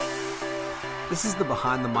This is the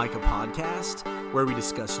Behind the Micah podcast, where we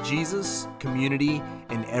discuss Jesus, community,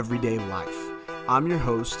 and everyday life. I'm your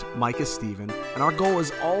host, Micah Stephen, and our goal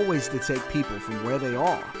is always to take people from where they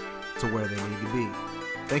are to where they need to be.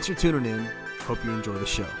 Thanks for tuning in. Hope you enjoy the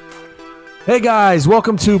show. Hey guys,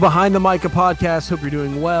 welcome to Behind the Micah podcast. Hope you're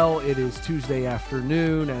doing well. It is Tuesday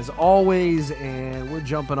afternoon as always, and we're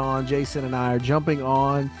jumping on. Jason and I are jumping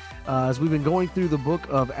on as we've been going through the book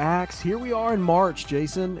of Acts. Here we are in March,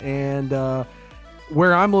 Jason, and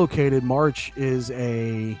where I'm located, March is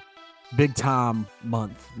a big time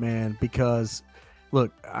month, man, because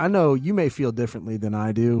look, I know you may feel differently than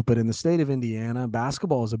I do, but in the state of Indiana,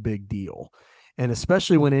 basketball is a big deal. And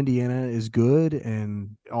especially when Indiana is good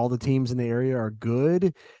and all the teams in the area are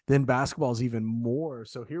good, then basketball is even more.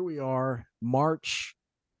 So here we are, March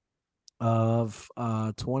of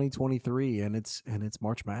 2023, and it's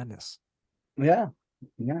March Madness. Yeah.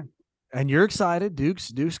 And you're excited.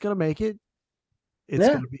 Duke's gonna make it.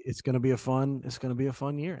 It's gonna be a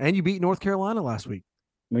fun year. And you beat North Carolina last week.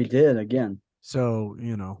 We did again. So,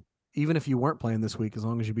 even if you weren't playing this week, as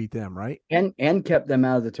long as you beat them, right? And kept them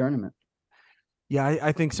out of the tournament. Yeah,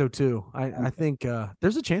 I think so too. I think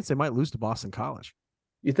there's a chance they might lose to Boston College.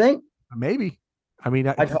 You think? Maybe. I mean,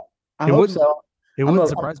 I hope so. It wouldn't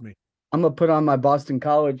surprise me. I'm gonna put on my Boston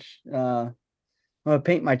College. I'm gonna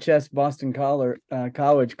paint my chest Boston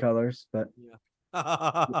College colors, but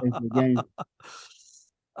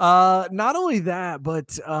not only that,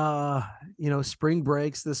 but spring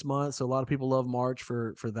breaks this month, so a lot of people love March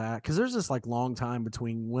for that, because there's this like long time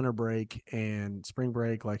between winter break and spring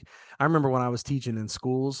break. Like I remember when I was teaching in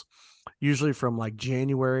schools, usually from like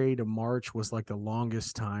January to March was like the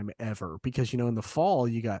longest time ever, because in the fall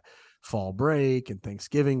you got fall break and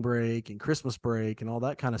Thanksgiving break and Christmas break and all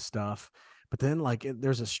that kind of stuff. But then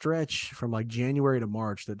there's a stretch from like January to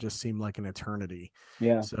March that just seemed like an eternity.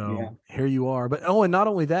 Yeah. So here you are. But and not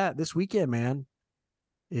only that, this weekend, man,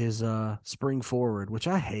 is spring forward, which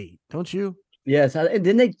I hate. Don't you? Yes. I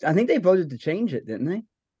think they voted to change it, didn't they?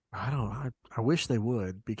 I wish they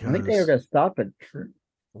would, because I think they were going to stop it.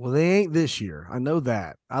 Well, they ain't this year. I know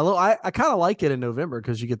that. I kind of like it in November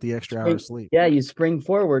because you get the extra hour of sleep. Yeah, you spring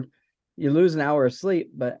forward, you lose an hour of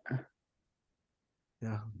sleep, but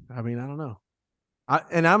yeah, I mean, I don't know.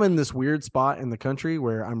 I'm in this weird spot in the country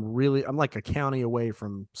where I'm like a county away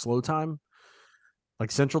from slow time,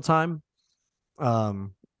 like Central Time.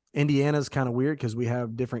 Indiana's kind of weird because we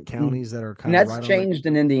have different counties that are kind of right. That's changed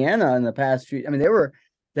in Indiana in the past few. I mean, there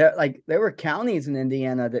were counties in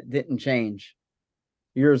Indiana that didn't change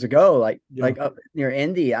years ago, like up near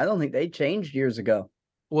Indy. I don't think they changed years ago.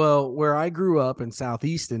 Well, where I grew up in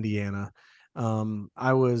Southeast Indiana,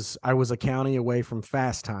 I was a county away from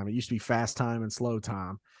fast time. It used to be fast time and slow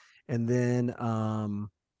time. And then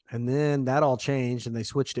that all changed and they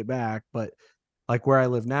switched it back. But like where I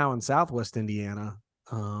live now in Southwest Indiana,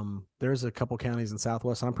 there's a couple counties in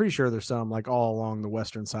Southwest. And I'm pretty sure there's some like all along the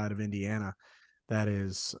western side of Indiana that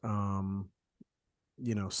is,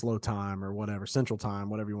 slow time or whatever, Central Time,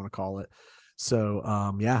 whatever you want to call it. So,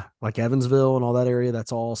 like Evansville and all that area,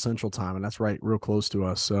 that's all Central Time. And that's right real close to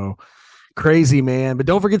us. So, crazy, man. But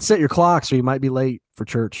don't forget to set your clocks or you might be late for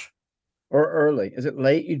church. Or early. Is it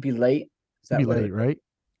late? You'd be late? You'd be late, right?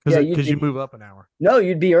 Because you move up an hour. No,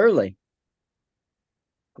 you'd be early.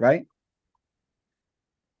 Right?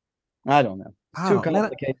 I don't know. It's too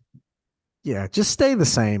complicated. Yeah, just stay the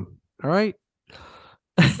same. All right?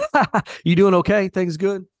 You doing okay? Things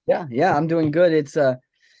good? Yeah, I'm doing good. It's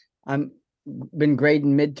I'm been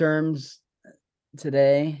grading midterms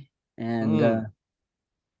today, and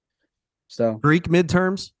so Greek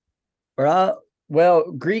midterms?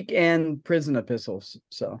 Well, Greek and prison epistles.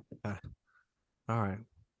 So all right.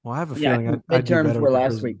 Well, I have a feeling midterms were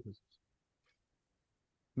last week.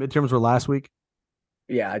 Midterms were last week?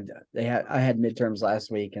 Yeah, I had midterms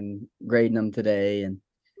last week and grading them today. And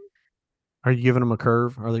are you giving them a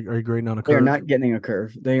curve? Are you grading on a curve? They're not getting a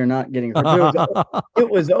curve. They are not getting a curve. It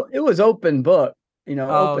was open book,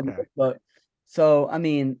 open book. So I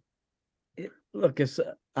mean,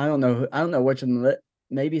 I don't know which one.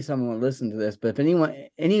 Maybe someone will listen to this, but if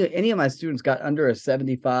any of my students got under a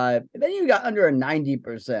 75, if any of you got under a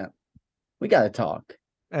 90%, we got to talk.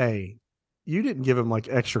 Hey, you didn't give them like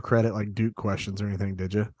extra credit, like Duke questions or anything,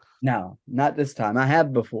 did you? No, not this time. I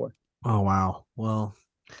have before. Oh, wow. Well,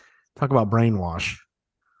 talk about brainwash.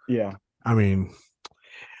 Yeah. I mean,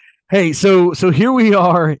 hey, so here we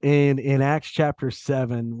are in Acts chapter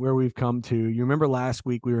 7, where we've come to. You remember last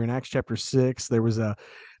week we were in Acts chapter 6. There was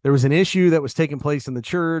an issue that was taking place in the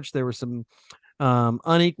church. There was some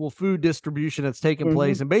unequal food distribution that's taken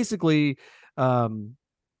place, and basically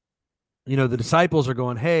the disciples are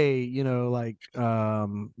going, hey, like,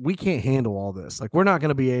 we can't handle all this. Like, we're not going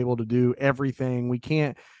to be able to do everything. We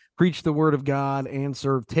can't preach the word of God and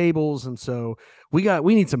serve tables. And so we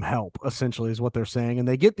need some help, essentially, is what they're saying. And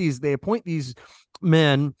they appoint these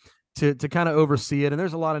men to kind of oversee it. And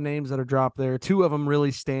there's a lot of names that are dropped there. Two of them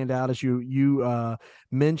really stand out, as you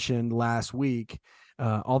mentioned last week.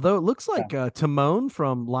 Although it looks like Timon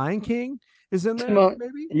from Lion King is in there, Timon,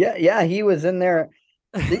 maybe. Yeah, he was in there.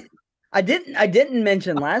 I didn't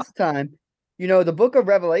mention last time, the book of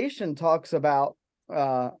Revelation talks about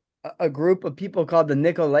a group of people called the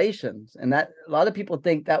Nicolaitans, and that a lot of people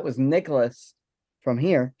think that was Nicholas from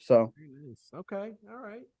here. So okay, all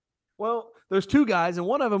right. Well, there's two guys, and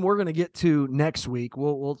one of them we're going to get to next week.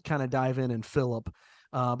 We'll kind of dive in Philip.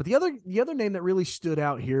 But the other name that really stood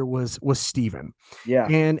out here was Stephen. Yeah.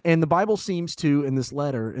 And the Bible seems to, in this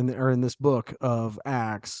letter in this book of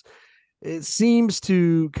Acts, it seems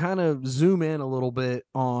to kind of zoom in a little bit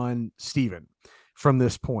on Stephen from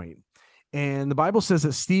this point. And the Bible says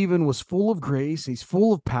that Stephen was full of grace, he's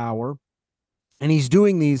full of power, and he's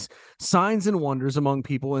doing these signs and wonders among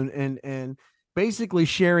people and basically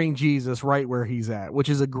sharing Jesus right where he's at, which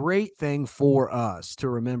is a great thing for us to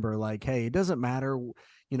remember. Like, hey, it doesn't matter,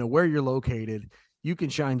 where you're located, you can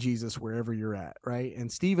shine Jesus wherever you're at, right? And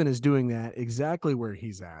Stephen is doing that exactly where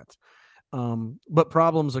he's at. But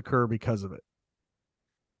problems occur because of it.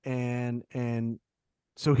 And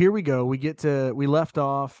so here we go. We left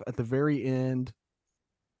off at the very end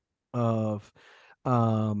of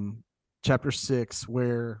chapter 6,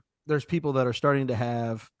 where there's people that are starting to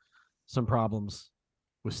have some problems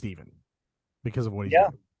with Stephen because of what he's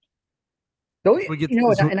doing.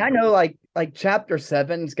 So and I know like chapter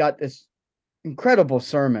 7's got this incredible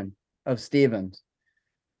sermon of Stephen's.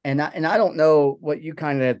 And I don't know what you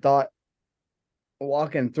kind of thought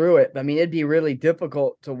walking through it. I mean, it'd be really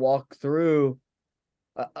difficult to walk through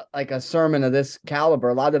like a sermon of this caliber.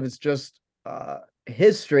 A lot of it's just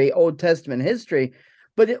history, Old Testament history.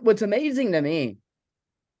 But what's amazing to me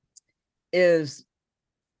is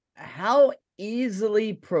how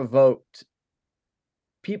easily provoked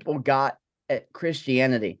people got at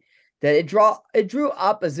Christianity, that it drew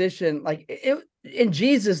opposition. Like and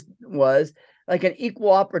Jesus was like an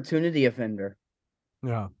equal opportunity offender.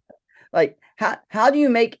 Yeah. Like how do you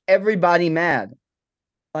make everybody mad?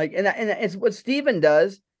 Like, and it's what Stephen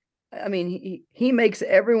does. I mean, he makes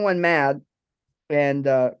everyone mad, and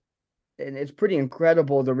it's pretty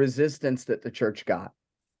incredible the resistance that the church got.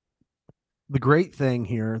 The great thing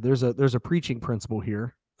here, there's a preaching principle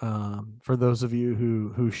here. For those of you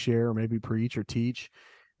who share or maybe preach or teach,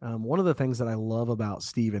 one of the things that I love about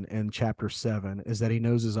Stephen in chapter 7 is that he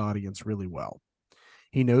knows his audience really well.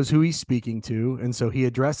 He knows who he's speaking to, and so he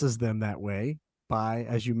addresses them that way by,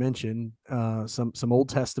 as you mentioned, some Old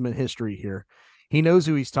Testament history here. He knows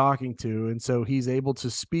who he's talking to, and so he's able to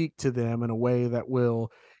speak to them in a way that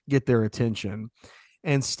will get their attention.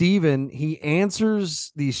 And Stephen, he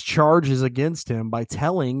answers these charges against him by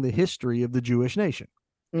telling the history of the Jewish nation.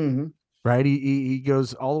 Mm-hmm. Right? He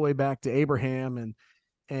goes all the way back to Abraham,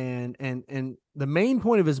 and the main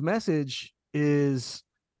point of his message is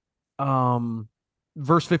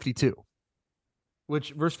verse 52,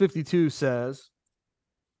 which verse 52 says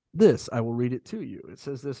this. I will read it to you. It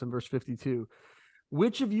says this in verse 52: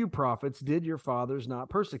 which of you prophets did your fathers not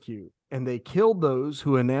persecute? And they killed those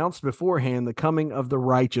who announced beforehand the coming of the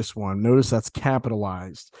righteous one. Notice that's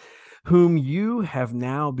capitalized, whom you have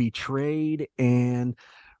now betrayed and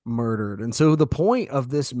murdered. And so the point of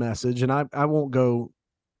this message, and I won't go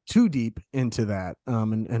too deep into that,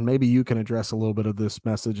 and maybe you can address a little bit of this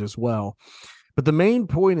message as well. But the main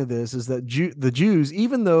point of this is that the Jews,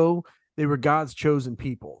 even though they were God's chosen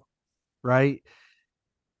people, right,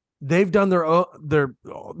 they've done their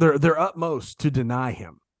utmost to deny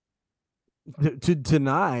him, to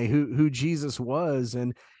deny who Jesus was,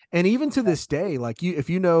 and even to this day, like if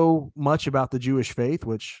you know much about the Jewish faith,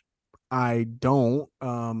 which I don't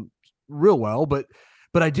real well, but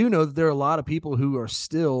I do know that there are a lot of people who are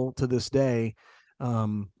still to this day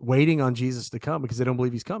waiting on Jesus to come because they don't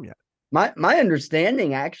believe he's come yet. My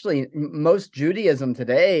understanding, actually, most Judaism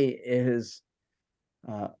today is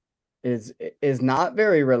not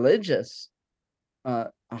very religious. A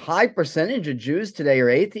high percentage of Jews today are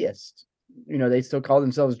atheists. They still call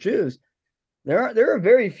themselves Jews. There are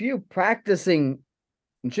very few practicing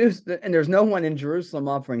Jews, and there's no one in Jerusalem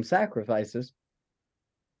offering sacrifices.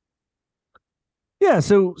 Yeah,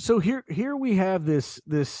 so here we have this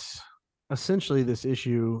essentially this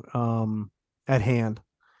issue at hand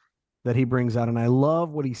that he brings out, and I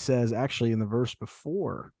love what he says actually in the verse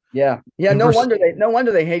before Yeah. No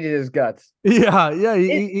wonder they hated his guts. Yeah.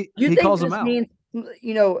 He calls him out. Means,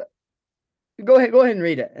 go ahead and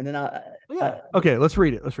read it, and then okay, let's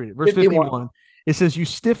read it. Verse 51. It says, "You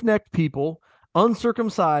stiff-necked people,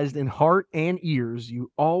 uncircumcised in heart and ears,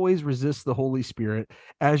 you always resist the Holy Spirit,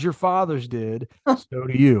 as your fathers did, so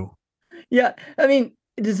do you." Yeah. I mean,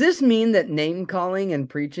 does this mean that name calling and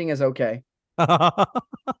preaching is okay? I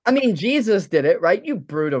mean, Jesus did it, right? You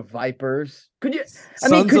brood of vipers. Could you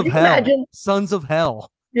imagine? Sons of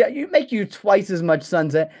hell. Yeah, you make you twice as much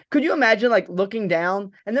sons. Could you imagine, like, looking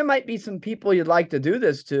down, and there might be some people you'd like to do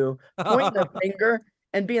this to, pointing a finger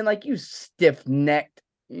and being like, you stiff-necked,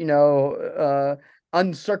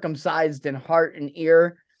 uncircumcised in heart and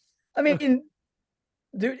ear. I mean,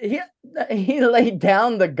 dude, he laid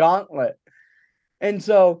down the gauntlet. And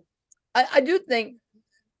so I do think,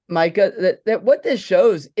 Micah, that what this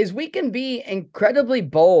shows is we can be incredibly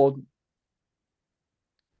bold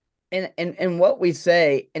in what we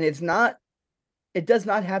say, and it does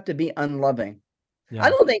not have to be unloving. Yeah. I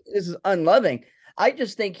don't think this is unloving. I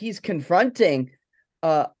just think he's confronting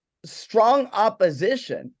strong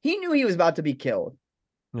opposition. He knew he was about to be killed.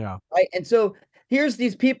 Yeah. Right. And so here's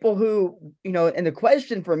these people who, and the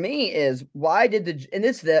question for me is, why did and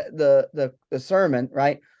this the sermon,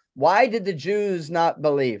 right? Why did the Jews not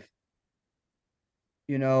believe?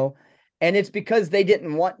 And it's because they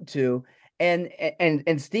didn't want to.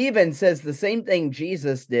 And Stephen says the same thing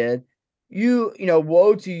Jesus did.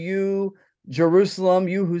 Woe to you, Jerusalem,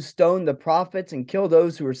 you who stoned the prophets and kill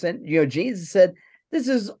those who were sent. Jesus said, this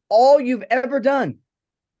is all you've ever done,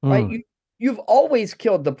 right? You've always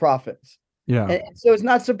killed the prophets. Yeah. And so it's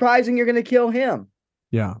not surprising you're going to kill him.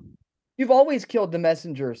 Yeah. You've always killed the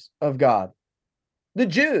messengers of God. The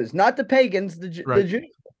Jews, not the pagans, the Jews.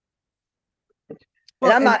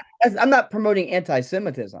 Well, and I'm not promoting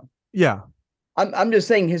anti-Semitism. Yeah. I'm just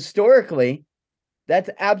saying historically, that's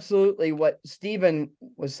absolutely what Stephen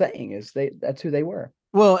was saying, is that's who they were.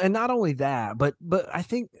 Well, and not only that, but I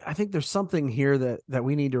think there's something here that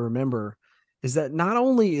we need to remember, is that not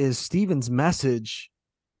only is Stephen's message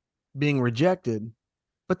being rejected,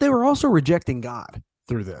 but they were also rejecting God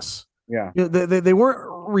through this. Yeah. They weren't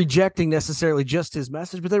rejecting necessarily just his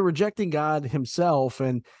message, but they were rejecting God himself.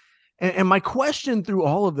 And my question through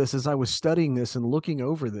all of this, as I was studying this and looking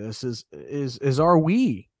over this, is are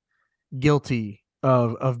we guilty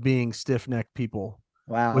of being stiff-necked people?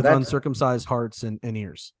 Wow, with uncircumcised hearts and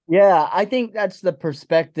ears? Yeah, I think that's the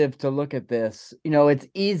perspective to look at this. It's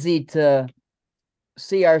easy to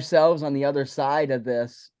see ourselves on the other side of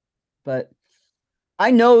this, but I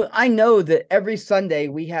know that every Sunday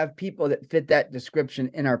we have people that fit that description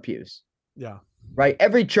in our pews. Yeah. Right.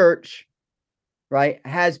 Every church, right,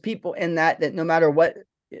 has people in that no matter what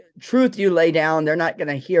truth you lay down, they're not going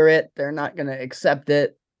to hear it. They're not going to accept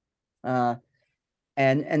it.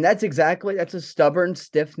 And that's a stubborn,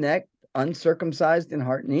 stiff-necked, uncircumcised in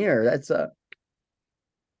heart and ear.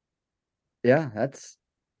 That's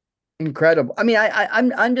incredible. I mean,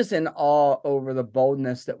 I'm just in awe over the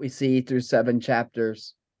boldness that we see through 7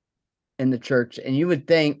 chapters in the church. And you would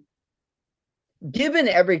think, given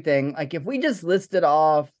everything, like if we just listed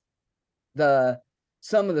off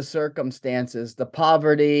some of the circumstances, the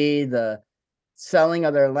poverty, the selling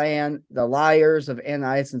of their land, the liars of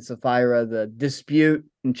Ananias and Sapphira, the dispute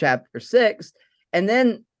in chapter 6, and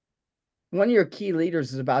then one of your key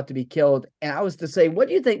leaders is about to be killed. And I was to say, what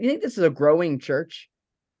do you think? Do you think this is a growing church?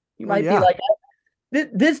 You might be like,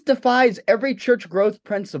 this defies every church growth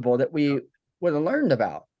principle that we would have learned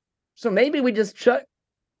about. So maybe we just shut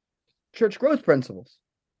church growth principles.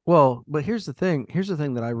 Well, but here's the thing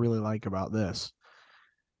that I really like about this.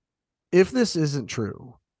 If this isn't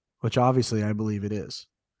true, which obviously I believe it is,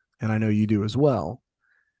 and I know you do as well,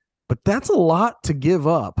 but that's a lot to give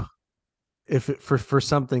up for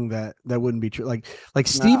something that wouldn't be true. Like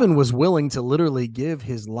Stephen was willing to literally give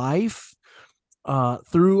his life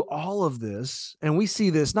through all of this. And we see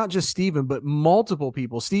this, not just Stephen, but multiple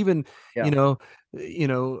people. Stephen, the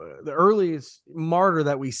earliest martyr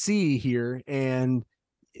that we see here, and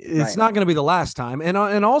it's not going to be the last time.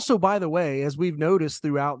 And also, by the way, as we've noticed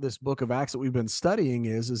throughout this book of Acts that we've been studying,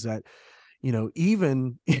 is that,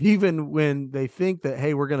 even when they think that,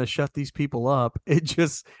 hey, we're going to shut these people up, it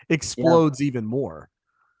just explodes even more.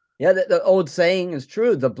 Yeah. The old saying is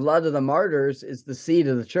true. The blood of the martyrs is the seed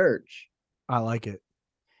of the church. I like it.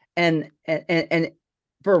 And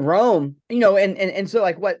for Rome, and so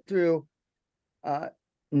like what, through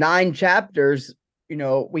 9 chapters,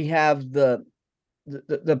 we have the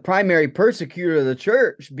primary persecutor of the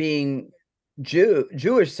church being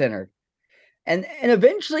Jewish centered. And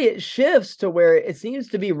eventually it shifts to where it seems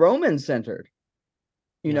to be Roman centered.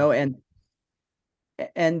 you know, and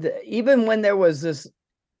even when there was this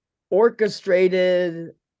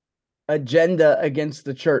orchestrated agenda against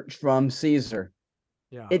the church from Caesar,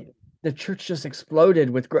 the church just exploded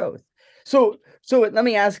with growth. So let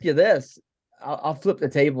me ask you this. I'll flip the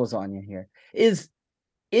tables on you here. Is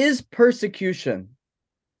persecution,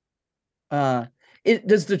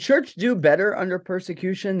 does the church do better under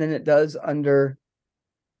persecution than it does under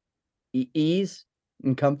ease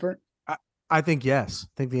and comfort? I think yes.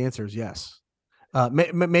 I think the answer is yes.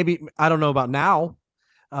 Maybe, I don't know about now.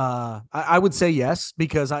 I would say yes,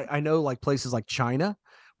 because I know like places like China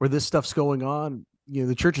where this stuff's going on, you know,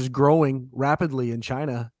 the church is growing rapidly in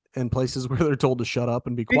China and places where they're told to shut up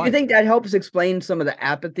and be quiet. Do you think that helps explain some of the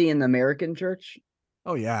apathy in the American church?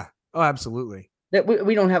 Oh yeah. Oh, absolutely. That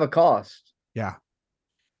we don't have a cost. Yeah.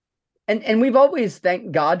 And we've always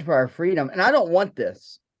thanked God for our freedom. And I don't want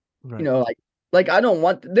this, right. You know, like I don't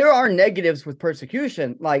want, there are negatives with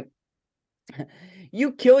persecution. Like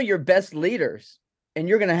you kill your best leaders and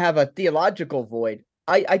you're going to have a theological void.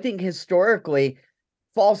 I think historically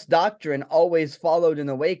false doctrine always followed in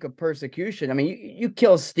the wake of persecution. I mean, you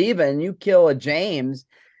kill Stephen, you kill a James,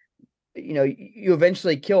 you know, you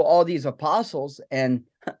eventually kill all these apostles, and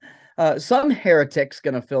some heretic's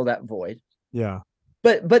going to fill that void. Yeah.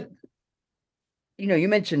 But, you know, you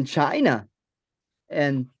mentioned China,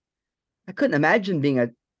 and I couldn't imagine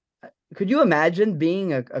could you imagine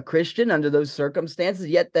being a Christian under those circumstances?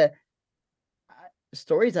 Yet the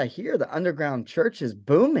stories I hear, the underground church is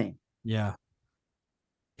booming. Yeah.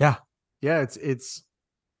 Yeah. Yeah.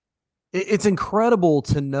 It's incredible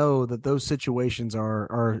to know that those situations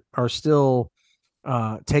are still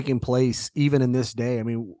taking place even in this day. I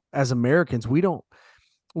mean, as Americans, we don't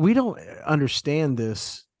understand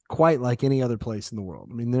this quite like any other place in the world.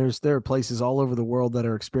 I mean, there are places all over the world that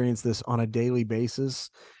are experiencing this on a daily basis.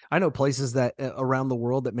 I know places that around the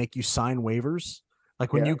world that make you sign waivers.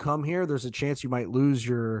 Like when you come here, there's a chance you might lose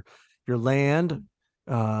your land.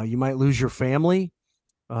 You might lose your family.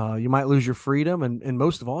 You might lose your freedom. And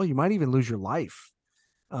most of all, you might even lose your life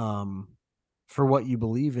for what you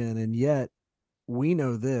believe in. And yet we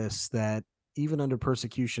know this, that even under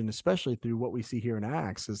persecution, especially through what we see here in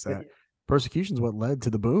Acts, is that persecution is what led to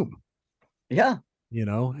the boom. Yeah. You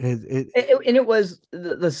know, and it was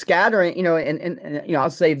the scattering, you know, and you know, I'll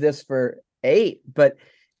save this for 8, but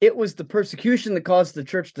it was the persecution that caused the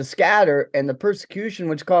church to scatter, and the persecution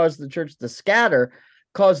which caused the church to scatter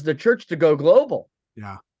caused the church to go global.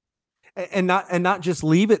 Yeah. And not just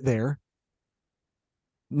leave it there.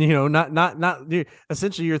 You know, not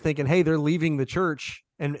essentially you're thinking, hey, they're leaving the church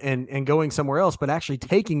and going somewhere else, but actually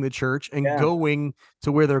taking the church and going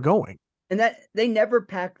to where they're going. And that they never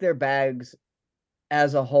packed their bags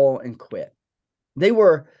as a whole and quit. They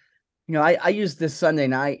were, you know, I used this Sunday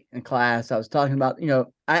night in class. I was talking about, you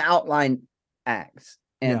know, I outlined Acts,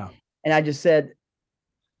 and I just said,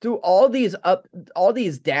 through all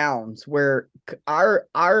these downs where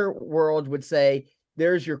our world would say,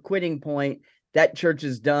 there's your quitting point, that church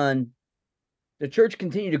is done, the church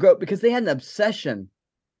continued to grow because they had an obsession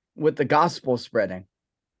with the gospel spreading.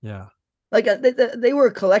 Yeah. Like they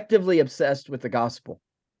were collectively obsessed with the gospel.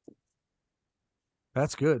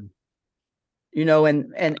 That's good. You know,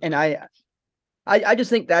 and I just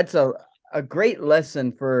think that's a great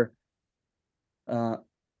lesson for you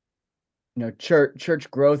know, church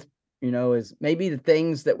growth, you know, is maybe the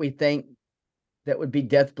things that we think that would be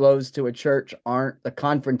death blows to a church aren't the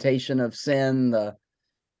confrontation of sin, the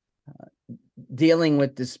dealing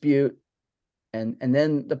with dispute, and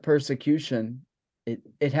then the persecution.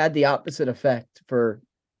 It had the opposite effect for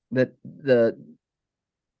that the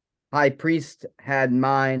high priest had in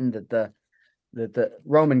mind, that the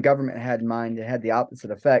Roman government had in mind. It had the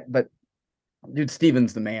opposite effect. But dude,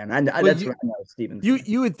 Stephen's the man. That's what I know. Stephen's.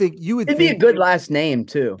 You would think it'd be a good last name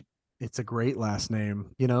too. It's a great last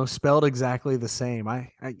name, you know, spelled exactly the same.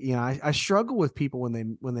 I struggle with people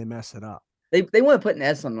when they mess it up. They want to put an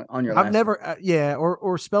S on your last I've never name.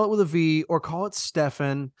 Or spell it with a V, or call it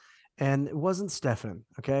Stephen, and it wasn't Stephen.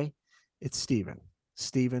 Okay, it's Stephen.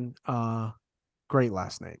 Stephen, great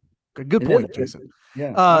last name. Good point, Jason.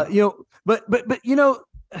 Yeah. You know, but you know,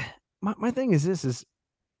 my thing is this is,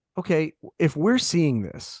 okay, if we're seeing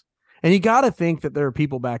this, and you got to think that there are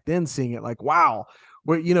people back then seeing it like, wow,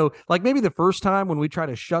 where, you know, like maybe the first time when we try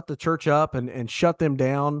to shut the church up and shut them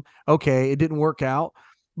down, okay, it didn't work out.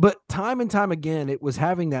 But time and time again, it was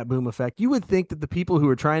having that boom effect. You would think that the people who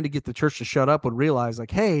were trying to get the church to shut up would realize, like,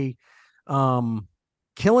 hey,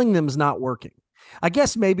 killing them is not working. I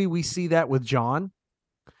guess maybe we see that with John.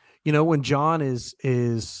 You know, when John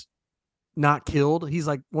is not killed, he's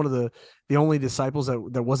like one of the only disciples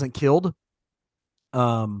that wasn't killed.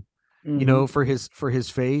 You know, for his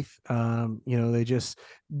faith. They just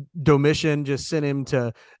Domitian just sent him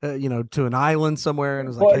to to an island somewhere and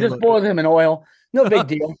was like, hey, just boiled him in oil. No big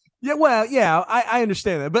deal. Yeah, well, yeah, I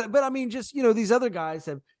understand that. But I mean, just these other guys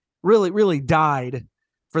have really died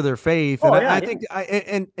for their faith. And I think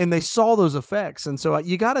and they saw those effects. And so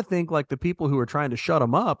you got to think like the people who are trying to shut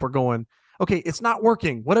them up are going, okay, it's not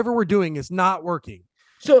working. Whatever we're doing is not working.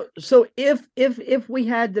 So if we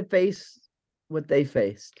had to face what they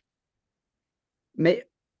faced,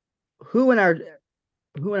 who in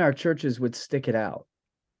our churches would stick it out?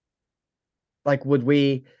 Like, would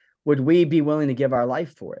we be willing to give our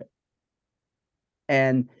life for it?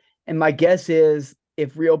 And my guess is,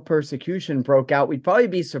 if real persecution broke out, we'd probably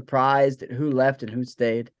be surprised at who left and who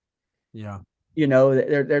stayed. Yeah.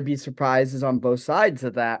 There'd be surprises on both sides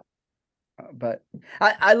of that. But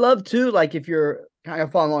I love too, like, if you're kind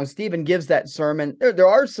of following along, Stephen gives that sermon. There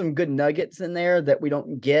are some good nuggets in there that we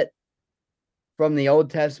don't get from the Old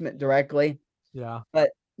Testament directly. Yeah.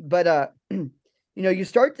 But you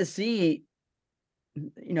start to see,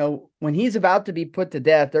 when he's about to be put to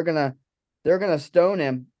death, they're gonna stone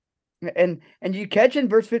him. And you catch in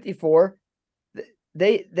verse 54,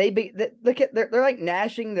 they look at, they're like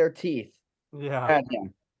gnashing their teeth. Yeah. At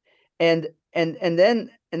him. And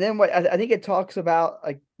then what I think it talks about,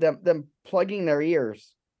 like, them plugging their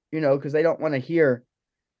ears, because they don't want to hear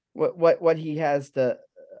what he has to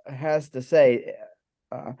say.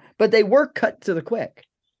 But they were cut to the quick.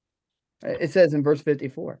 It says in verse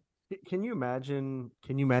 54. Can you imagine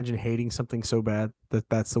hating something so bad that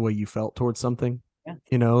that's the way you felt towards something?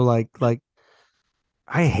 Yeah. Like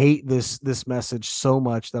I hate this message so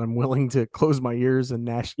much that I'm willing to close my ears and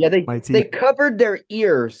gnash my teeth. They covered their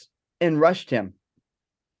ears and rushed him.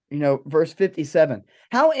 Verse 57.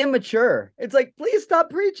 How immature. It's like, please stop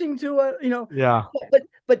preaching to us, Yeah.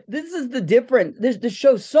 But this is the difference. This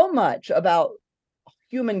shows so much about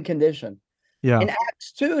human condition. Yeah. In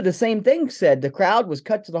Acts 2, the same thing said. The crowd was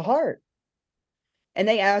cut to the heart. And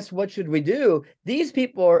they asked, what should we do? These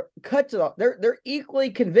people are cut to the, they're equally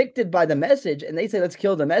convicted by the message, and they say, let's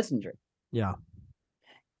kill the messenger. Yeah.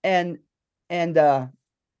 And so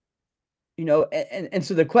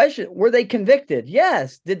the question, were they convicted?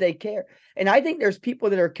 Yes. Did they care? And I think there's people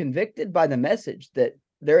that are convicted by the message that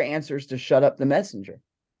their answer is to shut up the messenger.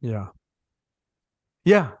 Yeah.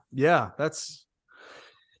 Yeah. Yeah. That's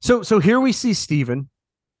so here we see Stephen.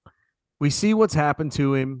 We see what's happened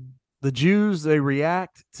to him. The Jews, they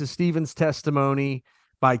react to Stephen's testimony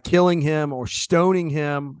by killing him or stoning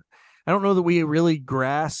him. I don't know that we really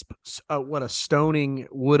grasp what a stoning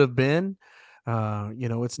would have been.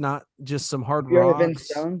 It's not just some hard rocks. You ever been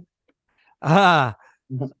stoned?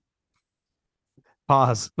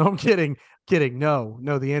 Pause. No, I'm kidding. No,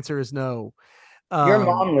 the answer is no. Your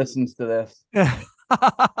mom listens to this.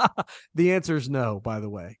 The answer is no, by the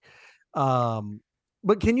way.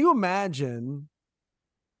 But can you imagine?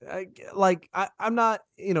 I'm not,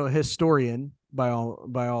 a historian by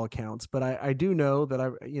all accounts, but I do know that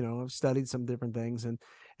I've studied some different things, and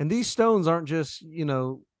these stones aren't just,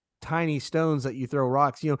 tiny stones that you throw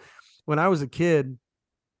rocks. When I was a kid,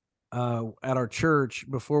 at our church,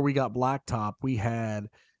 before we got blacktop, we had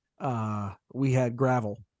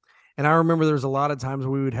gravel. And I remember there was a lot of times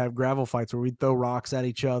where we would have gravel fights where we'd throw rocks at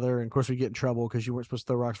each other. And of course we'd get in trouble because you weren't supposed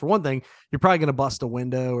to throw rocks. For one thing, you're probably going to bust a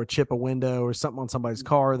window or chip a window or something on somebody's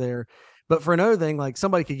car there. But for another thing, like,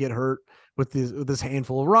 somebody could get hurt with this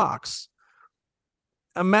handful of rocks.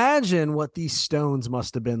 Imagine what these stones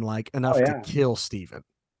must have been like enough to kill Stephen,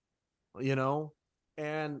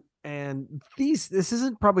 and this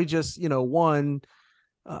isn't probably just, 1,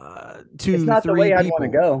 2, it's not 3 the way people. I'd want to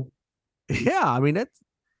go. Yeah. I mean,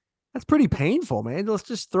 that's pretty painful, man. Let's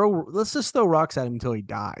just throw rocks at him until he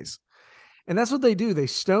dies. And that's what they do. They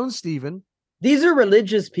stone Stephen. These are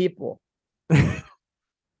religious people.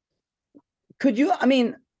 Could you,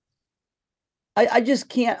 I just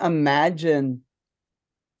can't imagine.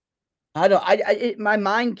 My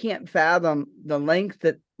mind can't fathom the length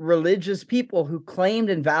that religious people who claimed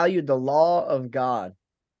and valued the law of God,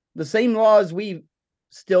 the same laws we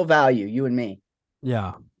still value, you and me.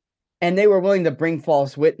 Yeah. And they were willing to bring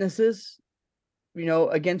false witnesses,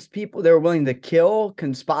 against people. They were willing to kill,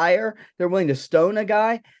 conspire. They're willing to stone a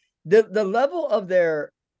guy. The level of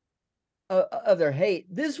their hate.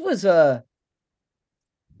 This was their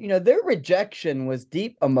rejection was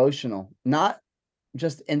deep emotional, not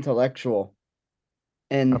just intellectual.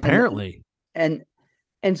 And apparently, and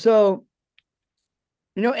so,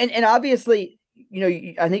 and obviously,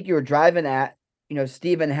 I think you were driving at,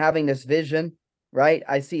 Stephen having this vision. Right.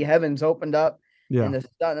 I see heavens opened up and the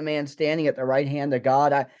Son of Man standing at the right hand of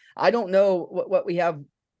God. I don't know what we have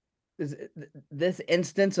is this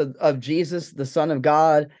instance of Jesus, the Son of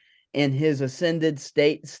God, in his ascended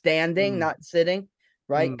state, standing, not sitting,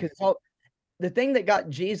 right? Because the thing that got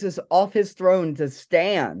Jesus off his throne to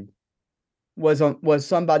stand was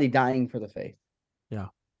somebody dying for the faith. Yeah.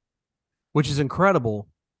 Which is incredible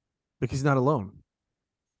because he's not alone.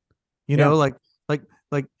 You know, like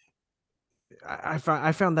I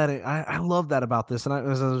found that I love that about this. And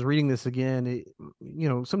as I was reading this again,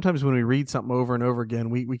 sometimes when we read something over and over again,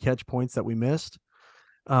 we catch points that we missed.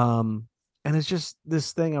 And it's just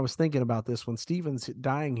this thing. I was thinking about this when Stephen's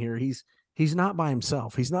dying here. He's not by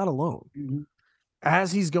himself. He's not alone. Mm-hmm.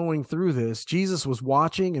 As he's going through this, Jesus was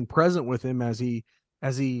watching and present with him as he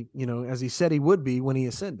said he would be when he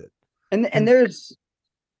ascended. And there's,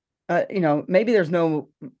 maybe there's no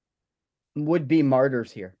would-be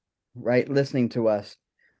martyrs here, right, listening to us,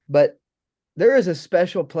 but there is a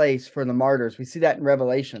special place for the martyrs. We see that in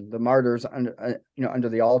Revelation, the martyrs under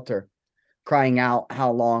the altar, crying out,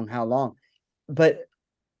 "How long? How long?" But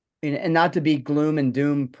and not to be gloom and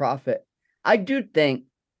doom prophet, I do think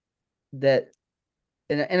that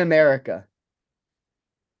in America,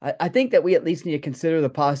 I think that we at least need to consider the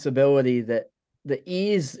possibility that the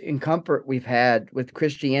ease and comfort we've had with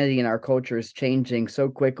Christianity in our culture is changing so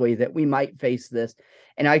quickly that we might face this.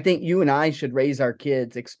 And I think you and I should raise our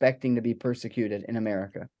kids expecting to be persecuted in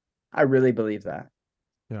America. I really believe that.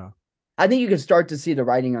 Yeah. I think you can start to see the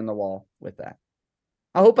writing on the wall with that.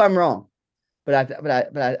 I hope I'm wrong, but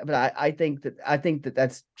I think that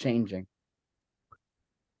that's changing.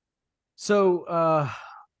 So,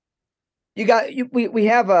 we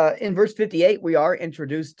have in verse 58, we are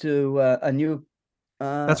introduced to a new.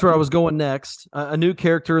 That's where I was going next. A new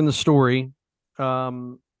character in the story.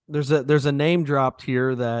 There's a name dropped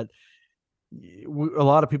here that a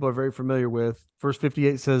lot of people are very familiar with. Verse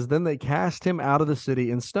 58 says, "Then they cast him out of the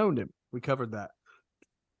city and stoned him." We covered that.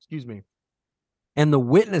 Excuse me. "And the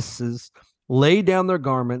witnesses laid down their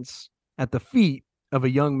garments at the feet of a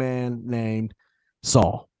young man named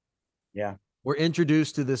Saul." Yeah. We're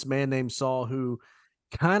introduced to this man named Saul who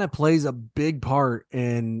kind of plays a big part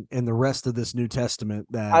in the rest of this New Testament.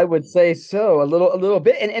 That I would say so, a little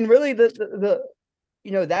bit. And really the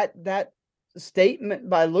that statement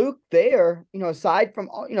by Luke there, aside from,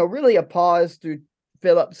 really a pause through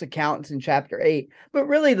Philip's accounts in chapter 8, but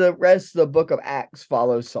really the rest of the book of Acts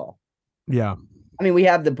follows Saul. Yeah. I mean, we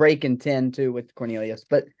have the break in 10 too with Cornelius,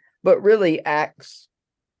 but really Acts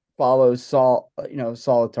follows Saul,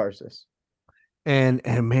 Saul of Tarsus. And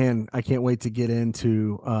man, I can't wait to get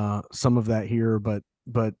into some of that here, but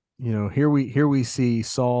here we see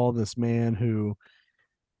Saul, this man who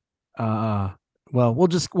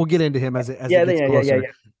we'll get into him as it gets closer.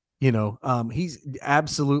 Yeah. He's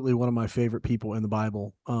absolutely one of my favorite people in the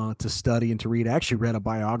Bible to study and to read. I actually read a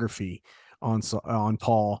biography on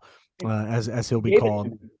Paul, as he'll be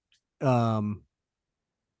called. Have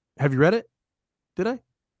you read it? Did I?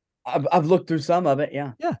 I've looked through some of it.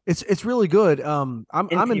 Yeah. Yeah. It's really good. I'm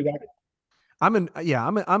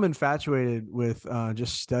infatuated with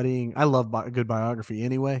just studying. I love a good biography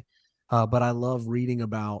anyway. But I love reading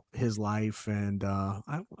about his life, and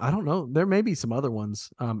I don't know. There may be some other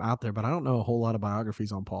ones out there, but I don't know a whole lot of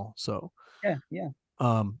biographies on Paul. So yeah.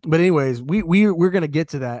 But anyways, we're gonna get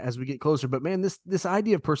to that as we get closer. But man, this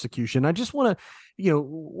idea of persecution, I just want to,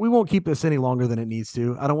 we won't keep this any longer than it needs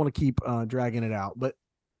to. I don't want to keep dragging it out, but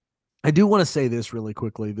I do want to say this really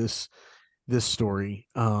quickly. This story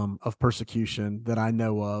of persecution that I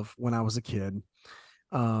know of when I was a kid.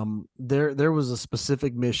 There was a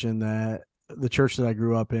specific mission that the church that I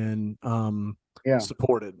grew up in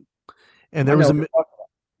supported, and there was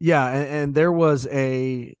and there was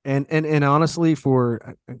and honestly,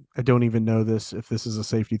 for I don't even know if this is a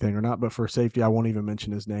safety thing or not, but for safety I won't even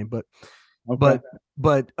mention his name, but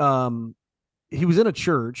he was in a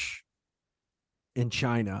church in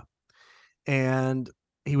China, and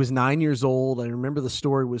he was 9 years old. I remember the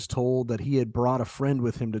story was told that he had brought a friend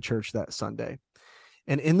with him to church that Sunday.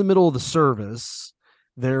 And in the middle of the service,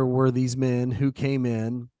 there were these men who came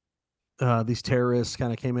in, these terrorists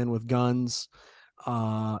kind of came in with guns,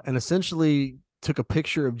 and essentially took a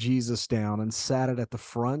picture of Jesus down and sat it at the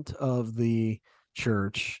front of the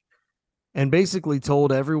church, and basically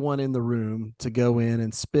told everyone in the room to go in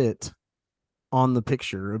and spit on the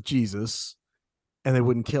picture of Jesus, and they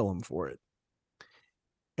wouldn't kill him for it.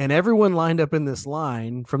 And everyone lined up in this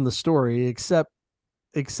line from the story, except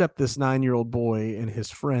this 9-year-old boy and his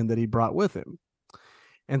friend that he brought with him.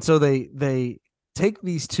 And so they take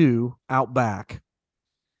these two out back,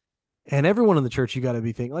 and everyone in the church, you got to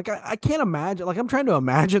be thinking, like, I can't imagine, like, I'm trying to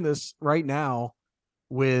imagine this right now,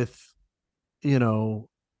 with, you know,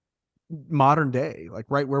 modern day, like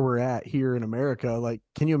right where we're at here in America. Like,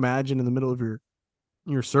 can you imagine in the middle of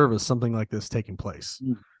your service something like this taking place?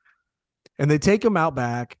 And they take them out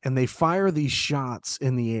back and they fire these shots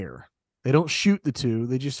in the air. They don't shoot the two,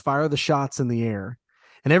 they just fire the shots in the air.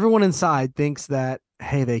 And everyone inside thinks that,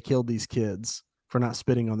 hey, they killed these kids for not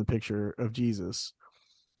spitting on the picture of Jesus.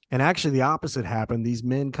 And actually the opposite happened. These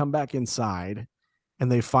men come back inside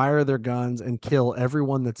and they fire their guns and kill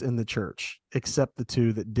everyone that's in the church except the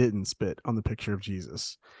two that didn't spit on the picture of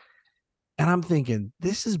Jesus. And I'm thinking,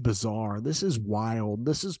 this is bizarre. This is wild.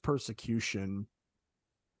 This is persecution.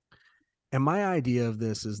 And my idea of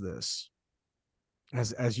this is this,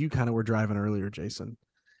 as you kind of were driving earlier, Jason,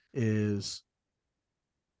 is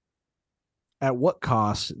at what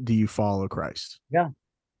cost do you follow Christ? Yeah.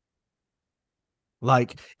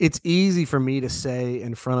 Like, it's easy for me to say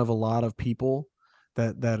in front of a lot of people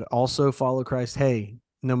that also follow Christ, hey,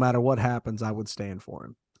 no matter what happens, I would stand for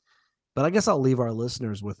him. But I guess I'll leave our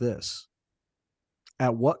listeners with this.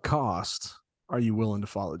 At what cost are you willing to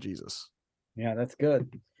follow Jesus? Yeah, that's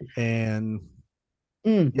good. And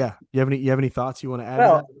yeah, you have any thoughts you want to add?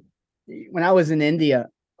 Well, when I was in India,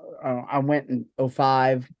 I went in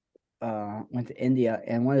 2005, went to India,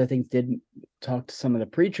 and one of the things did talk to some of the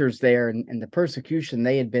preachers there, and the persecution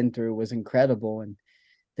they had been through was incredible, and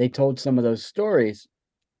they told some of those stories.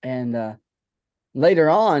 And later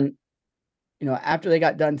on, after they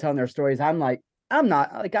got done telling their stories, I'm not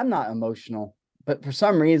emotional, but for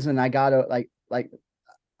some reason I got to like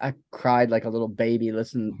I cried like a little baby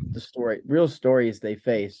listening to the real stories they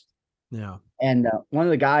faced. Yeah. And one of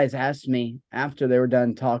the guys asked me after they were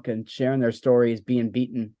done talking, sharing their stories, being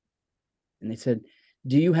beaten, and they said,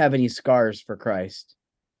 "Do you have any scars for Christ?"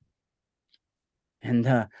 And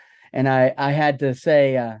I had to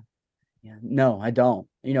say, no, I don't.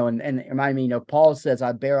 And it reminded me, Paul says,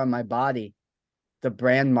 "I bear on my body the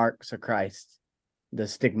brand marks of Christ, the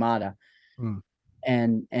stigmata."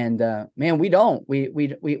 And man, we don't.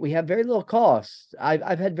 We have very little cost.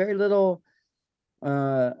 I've had very little.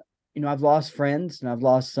 I've lost friends and I've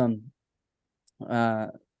lost some.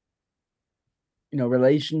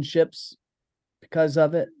 Relationships because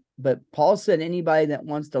of it. But Paul said anybody that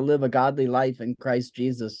wants to live a godly life in Christ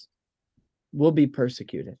Jesus will be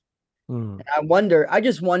persecuted. And I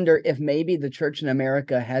just wonder if maybe the church in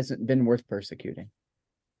America hasn't been worth persecuting.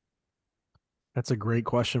 That's a great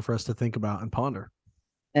question for us to think about and ponder.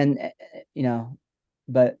 And,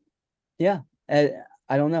 but yeah, I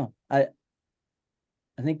don't know. I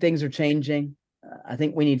think things are changing. I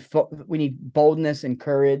think we need boldness and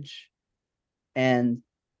courage. And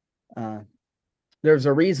there's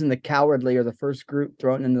a reason the cowardly are the first group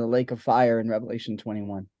thrown into the lake of fire in Revelation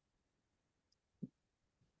 21.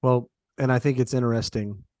 Well, and I think it's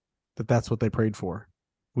interesting that that's what they prayed for.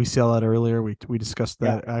 We saw that earlier. We discussed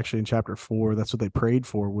that actually in chapter 4. That's what they prayed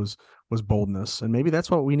for was boldness. And maybe that's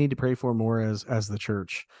what we need to pray for more as the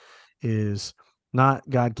church, is not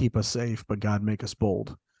God keep us safe, but God make us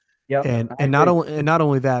bold. Yeah. And not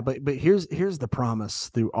only that, but here's the promise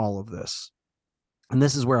through all of this. And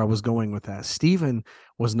this is where I was going with that. Stephen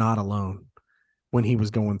was not alone when he was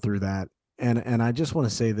going through that. And I just want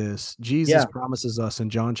to say this. Jesus promises us in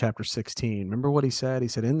John chapter 16. Remember what he said? He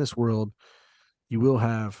said, in this world, you will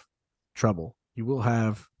have trouble. You will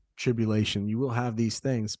have tribulation. You will have these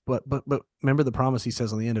things. But remember the promise he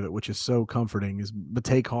says on the end of it, which is so comforting, is, but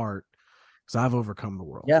take heart, because I've overcome the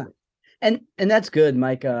world. Yeah. And that's good,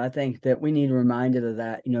 Micah. I think that we need reminded of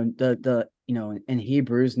that. In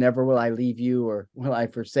Hebrews, never will I leave you, or will I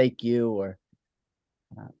forsake you, or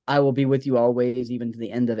I will be with you always, even to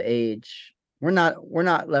the end of age. We're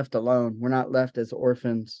not left alone. We're not left as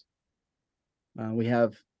orphans. We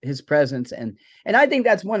have his presence. And I think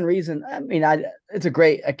that's one reason. I mean, it's a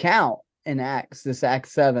great account in Acts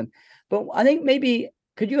 7, but I think maybe,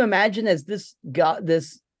 could you imagine as this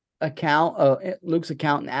account, Luke's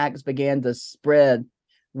account in Acts began to spread,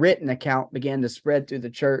 written account began to spread through the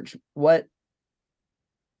church, what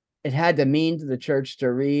it had to mean to the church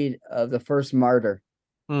to read of the first martyr,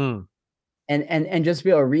 and just be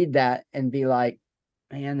able to read that and be like,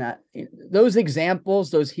 man, that those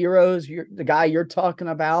examples, those heroes, the guy you're talking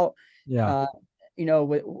about,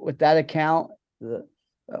 with that account,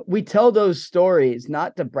 we tell those stories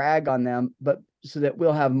not to brag on them, but so that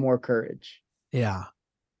we'll have more courage. Yeah.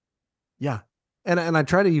 And I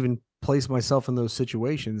try to even place myself in those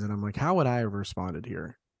situations, and I'm like, how would I have responded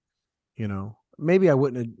here? Maybe I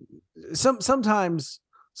wouldn't have. Sometimes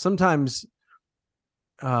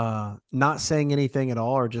not saying anything at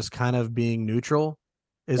all, or just kind of being neutral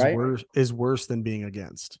is worse than being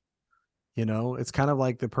against. It's kind of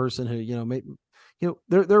like the person who,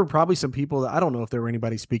 there were probably some people that I don't know if there were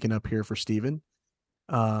anybody speaking up here for Stephen.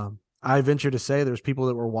 I venture to say there's people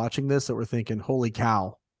that were watching this that were thinking, holy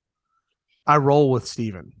cow, I roll with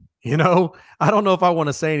Stephen. I don't know if I want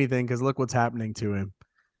to say anything because look what's happening to him.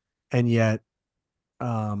 And yet,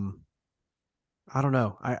 I don't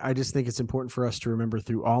know. I just think it's important for us to remember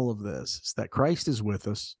through all of this is that Christ is with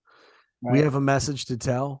us. Right. We have a message to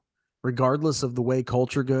tell. Regardless of the way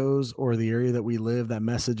culture goes or the area that we live, that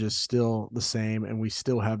message is still the same. And we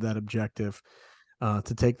still have that objective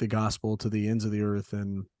to take the gospel to the ends of the earth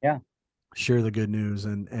and share the good news.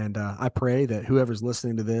 And I pray that whoever's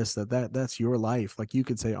listening to this, that's your life. Like you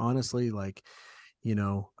could say, honestly, like,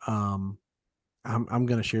 I'm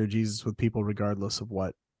going to share Jesus with people regardless of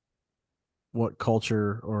what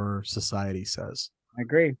culture or society says. I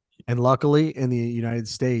agree. And luckily in the United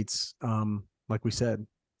States, like we said,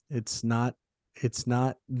 it's not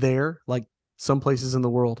there like some places in the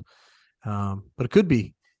world, but it could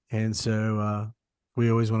be. And so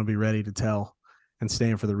we always want to be ready to tell and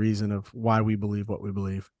stand for the reason of why we believe what we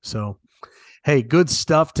believe. So, hey, good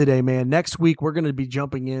stuff today, man. Next week, we're going to be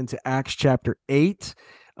jumping into Acts chapter 8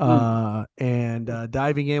 and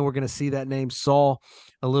diving in. We're going to see that name Saul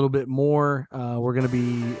a little bit more. We're going to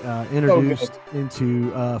be introduced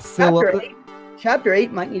into Philip. Chapter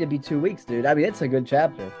 8 might need to be 2 weeks, dude. I mean, it's a good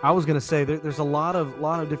chapter. I was going to say there's a lot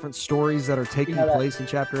of different stories that are taking place in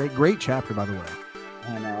chapter 8. Great chapter, by the way.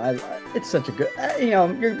 I know. It's such a good.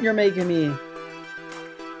 You're making me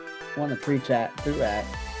want to preach through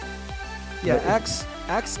Acts. Yeah,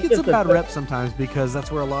 Acts gets a bad rep sometimes because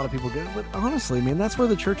that's where a lot of people go. But honestly, man, that's where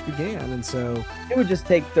the church began, and so it would just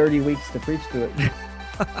take 30 weeks to preach to it.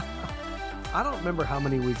 I don't remember how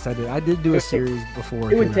many weeks I did. I did do a series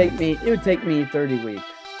before. It would take me 30 weeks.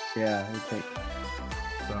 Yeah, it would take.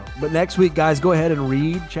 So, but next week, guys, go ahead and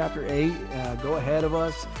read chapter 8. Go ahead of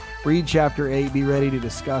us. Read chapter 8. Be ready to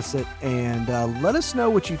discuss it, and let us know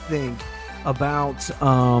what you think about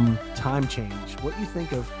time change. What you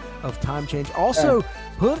think of time change. Also,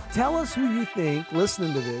 tell us who you think,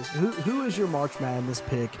 listening to this, who is your March Madness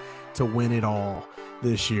pick to win it all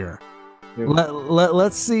this year?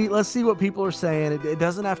 Let's see what people are saying. It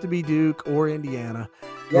doesn't have to be Duke or Indiana.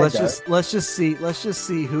 Yeah, let's just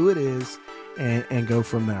see who it is and go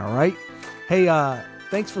from there. All right. Hey,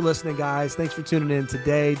 thanks for listening, guys. Thanks for tuning in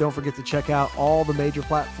today. Don't forget to check out all the major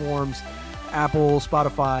platforms, Apple,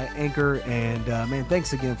 Spotify, Anchor, and man,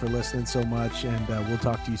 thanks again for listening so much. And we'll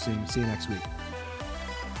talk to you soon. See you next week.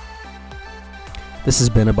 This has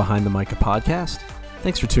been a Behind the Micah podcast.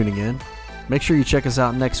 Thanks for tuning in. Make sure you check us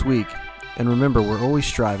out next week. And remember, we're always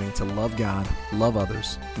striving to love God, love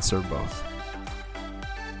others, and serve both.